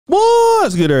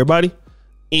What's good, everybody?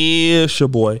 It's your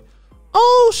boy,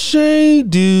 O'Shea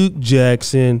Duke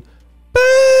Jackson,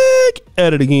 back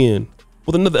at it again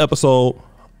with another episode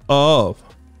of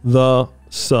the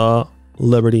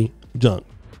Celebrity Junk.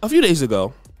 A few days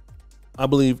ago, I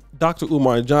believe Dr.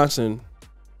 Umar Johnson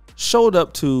showed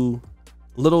up to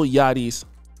Lil Yachty's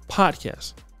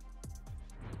podcast,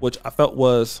 which I felt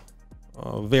was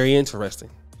very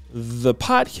interesting. The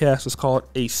podcast is called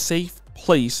A Safe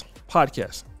Place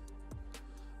Podcast.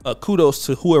 Kudos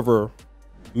to whoever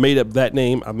made up that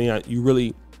name. I mean, you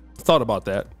really thought about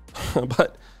that,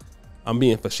 but I'm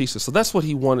being facetious. So that's what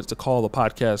he wanted to call the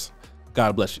podcast.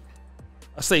 God bless you.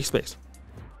 A safe space.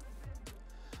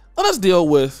 Let us deal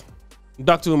with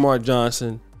Dr. Umar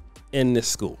Johnson in this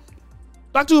school.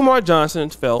 Dr. Umar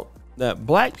Johnson felt that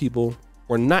black people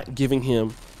were not giving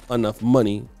him enough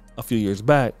money a few years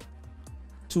back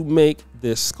to make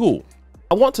this school.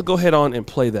 I want to go ahead on and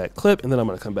play that clip, and then I'm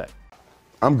going to come back.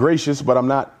 I'm gracious, but I'm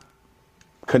not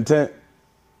content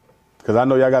because I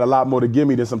know y'all got a lot more to give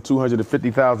me than some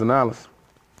 $250,000.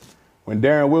 When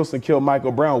Darren Wilson killed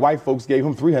Michael Brown, white folks gave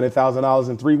him $300,000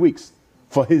 in 3 weeks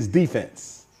for his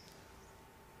defense.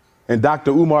 And Dr.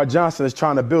 Umar Johnson is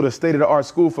trying to build a state-of-the-art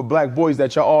school for black boys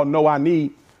that y'all all know I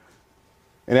need.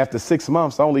 And after 6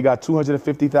 months, I only got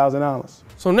 $250,000.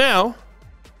 So now,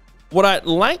 what I'd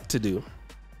like to do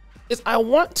is I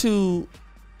want to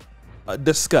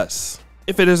discuss,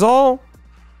 if it is all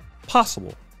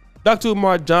possible, Dr.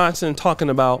 Umar Johnson talking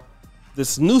about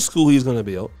this new school he's going to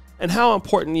build and how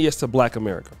important he is to black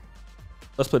America.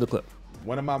 Let's play the clip.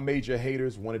 One of my major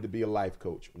haters wanted to be a life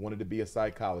coach, wanted to be a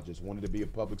psychologist, wanted to be a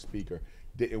public speaker.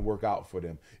 Didn't work out for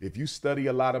them. If you study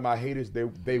a lot of my haters,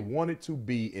 they wanted to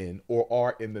be in or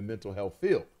are in the mental health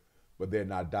field, but they're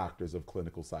not doctors of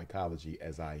clinical psychology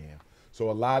as I am.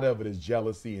 So a lot of it is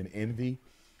jealousy and envy.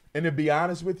 And to be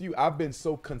honest with you, I've been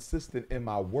so consistent in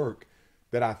my work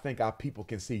that I think our people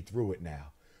can see through it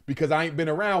now. Because I ain't been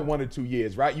around 1 or 2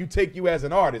 years, right? You take you as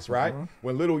an artist, right? Mm-hmm.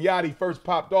 When Lil Yachty first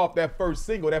popped off, that first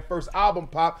single, that first album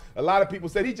pop, a lot of people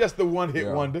said he's just the one-hit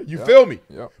wonder. You feel me?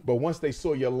 Yep. But once they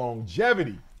saw your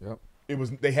longevity,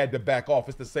 they had to back off.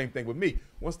 It's the same thing with me.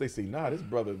 Once they see, nah, this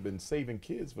brother's been saving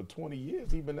kids for 20 years.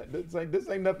 This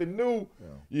ain't nothing new. Yeah.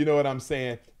 You know what I'm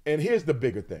saying? And here's the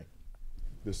bigger thing.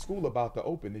 The school about to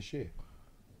open this year.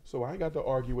 So I ain't got to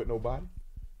argue with nobody.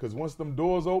 Because once them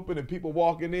doors open and people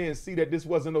walking in and see that this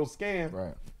wasn't no scam,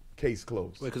 right? Case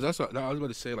closed. Wait, because that's what I was about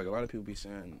to say. Like, a lot of people be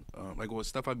saying, like, what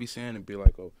stuff I be saying and be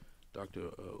like, oh, Dr.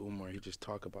 Umar, he just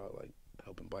talk about, like,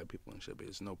 helping black people and shit, but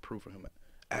there's no proof of him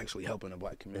actually helping the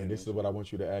black community. And this is what I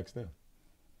want you to ask them.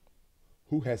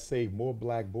 Who has saved more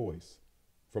black boys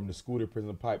from the school to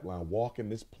prison pipeline walking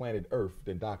this planet Earth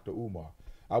than Dr. Umar?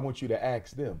 I want you to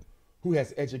ask them. Who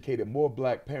has educated more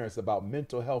black parents about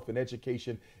mental health and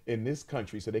education in this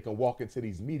country so they can walk into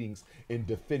these meetings and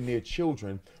defend their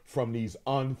children from these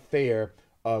unfair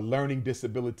learning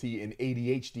disability and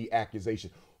ADHD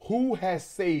accusations? Who has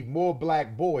saved more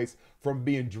black boys from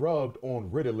being drugged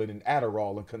on Ritalin and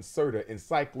Adderall and Concerta and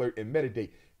Cyclert and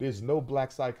Meditate? There's no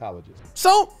black psychologist.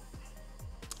 So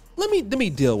let me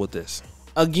deal with this.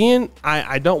 Again,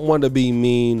 I don't want to be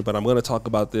mean, but I'm going to talk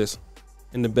about this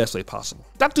in the best way possible.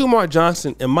 Dr. Umar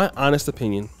Johnson, in my honest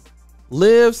opinion,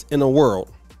 lives in a world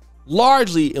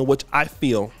largely in which I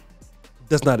feel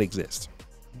does not exist.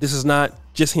 This is not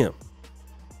just him.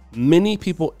 Many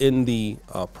people in the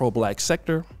pro-black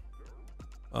sector,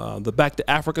 the Back to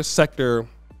Africa sector,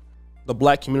 the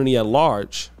black community at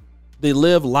large, they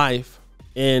live life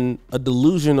in a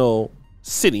delusional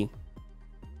city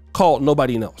called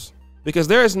nobody knows. Because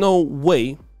there is no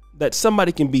way that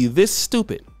somebody can be this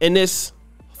stupid and this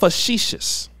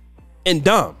facetious and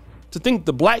dumb to think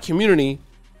the black community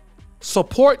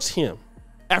supports him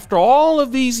after all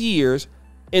of these years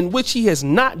in which he has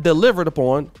not delivered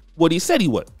upon what he said he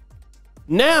would.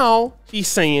 Now he's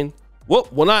saying, well,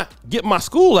 when I get my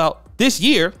school out this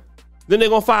year, then they're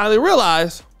gonna finally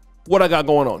realize what I got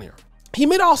going on here. He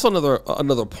made also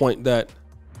another point that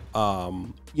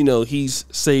he's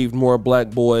saved more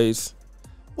black boys,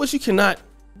 which that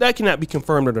cannot be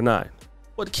confirmed or denied.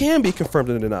 What can be confirmed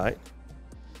and denied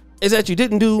is that you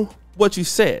didn't do what you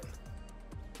said.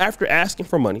 After asking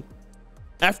for money,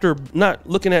 after not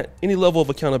looking at any level of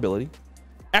accountability,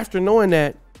 after knowing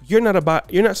that you're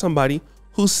not somebody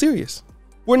who's serious.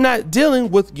 We're not dealing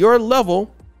with your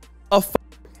level of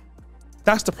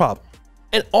that's the problem.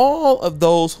 And all of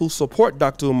those who support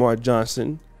Dr. Umar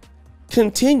Johnson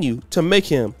continue to make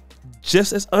him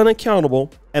just as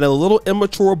unaccountable and a little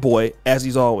immature boy as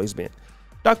he's always been.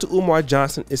 Dr. Umar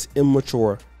Johnson is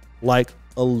immature like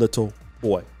a little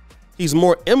boy. He's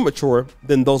more immature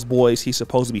than those boys he's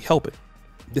supposed to be helping.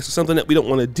 This is something that we don't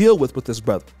want to deal with this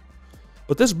brother.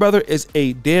 But this brother is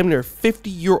a damn near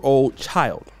 50-year-old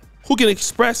child who can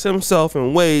express himself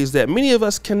in ways that many of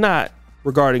us cannot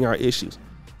regarding our issues.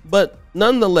 But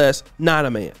nonetheless, not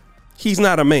a man. He's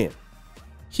not a man.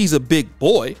 He's a big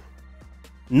boy,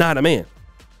 not a man.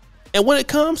 And when it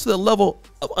comes to the level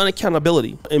of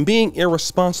unaccountability and being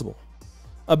irresponsible,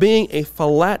 of being a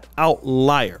flat out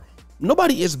liar,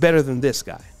 nobody is better than this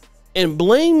guy. And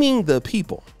blaming the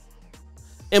people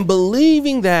and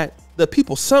believing that the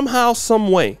people somehow, some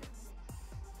way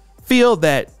feel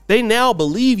that they now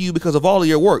believe you because of all of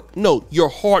your work. No, your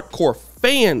hardcore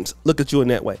fans look at you in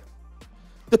that way.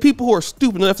 The people who are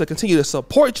stupid enough to continue to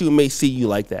support you may see you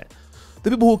like that. The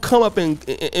people who come up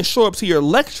and show up to your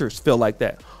lectures feel like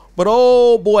that. But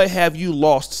oh boy, have you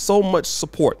lost so much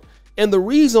support. And the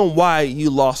reason why you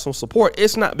lost some support,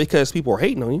 it's not because people are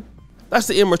hating on you. That's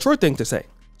the immature thing to say.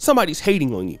 Somebody's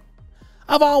hating on you.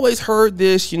 I've always heard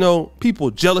this, you know, people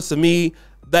jealous of me.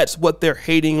 That's what they're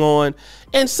hating on.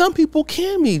 And some people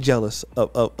can be jealous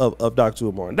of Dr.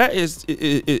 Umar. And that is,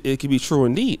 it can be true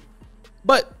indeed.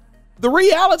 But the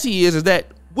reality is that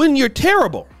when you're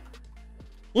terrible,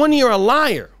 when you're a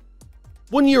liar,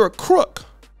 when you're a crook,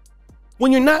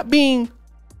 when you're not being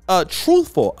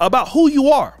truthful about who you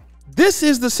are, this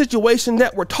is the situation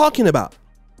that we're talking about.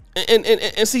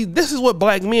 And see, this is what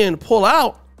black men pull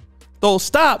out those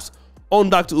stops on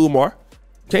Dr. Umar.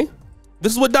 Okay.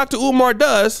 This is what Dr. Umar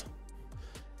does.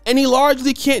 And he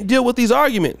largely can't deal with these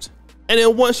arguments. And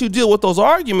then once you deal with those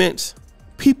arguments,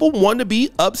 people want to be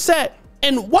upset.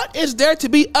 And what is there to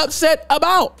be upset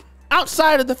about?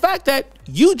 Outside of the fact that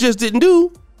you just didn't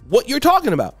do what you're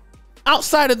talking about.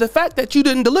 Outside of the fact that you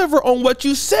didn't deliver on what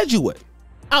you said you would.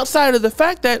 Outside of the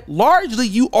fact that largely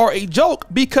you are a joke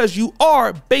because you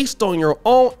are based on your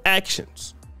own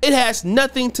actions. It has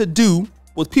nothing to do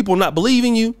with people not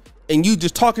believing you and you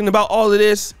just talking about all of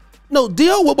this. No,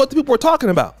 deal with what the people are talking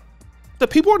about. The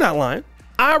people are not lying.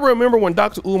 I remember when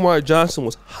Dr. Umar Johnson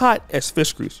was hot as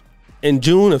fish grease in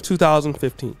June of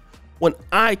 2015, when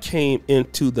I came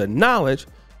into the knowledge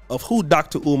of who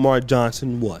Dr. Umar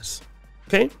Johnson was,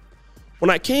 okay?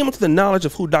 When I came into the knowledge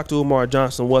of who Dr. Umar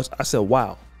Johnson was, I said,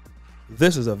 wow,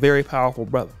 this is a very powerful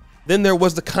brother. Then there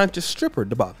was the conscious stripper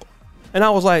debacle. And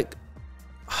I was like,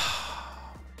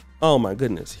 oh my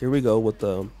goodness, here we go with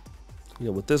the,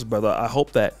 with this brother. I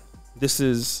hope that this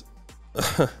is,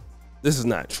 this is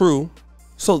not true.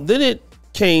 So then it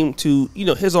came to,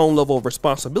 his own level of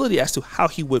responsibility as to how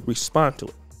he would respond to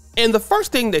it. And the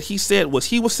first thing that he said was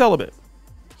he was celibate.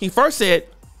 He first said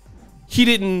he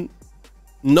didn't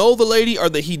know the lady or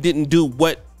that he didn't do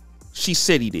what she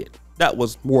said he did. That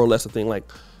was more or less the thing. Like,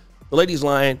 the lady's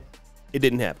lying, it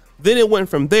didn't happen. Then it went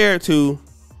from there to,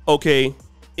 okay,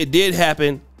 it did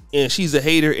happen and she's a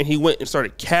hater, and he went and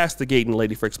started castigating the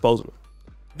lady for exposing her.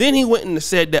 Then he went and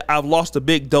said that I've lost a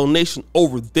big donation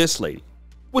over this lady,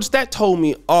 which that told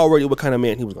me already what kind of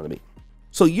man he was going to be.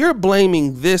 So you're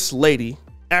blaming this lady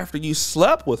after you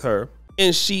slept with her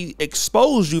and she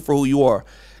exposed you for who you are.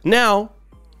 Now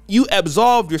you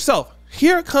absolved yourself.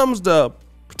 Here comes the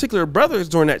particular brothers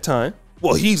during that time.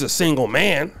 Well, he's a single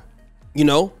man.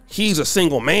 He's a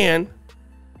single man.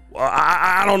 Well,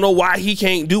 I don't know why he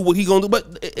can't do what he gonna do,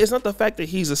 but it's not the fact that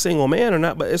he's a single man or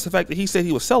not, but it's the fact that he said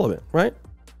he was celibate, right?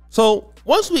 So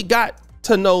once we got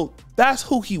to know that's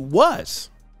who he was,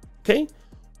 okay?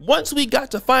 Once we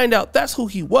got to find out that's who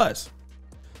he was,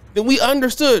 then we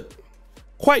understood,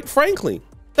 quite frankly,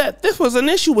 that this was an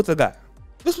issue with the guy.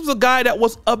 This was a guy that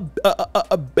was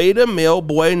a beta male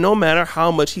boy, no matter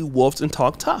how much he wolfed and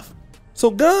talked tough. So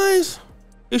guys,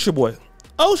 it's your boy,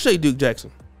 O'Shea Duke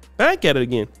Jackson, back at it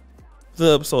again.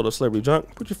 The episode of Celebrity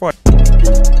Junk. Put your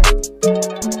fire.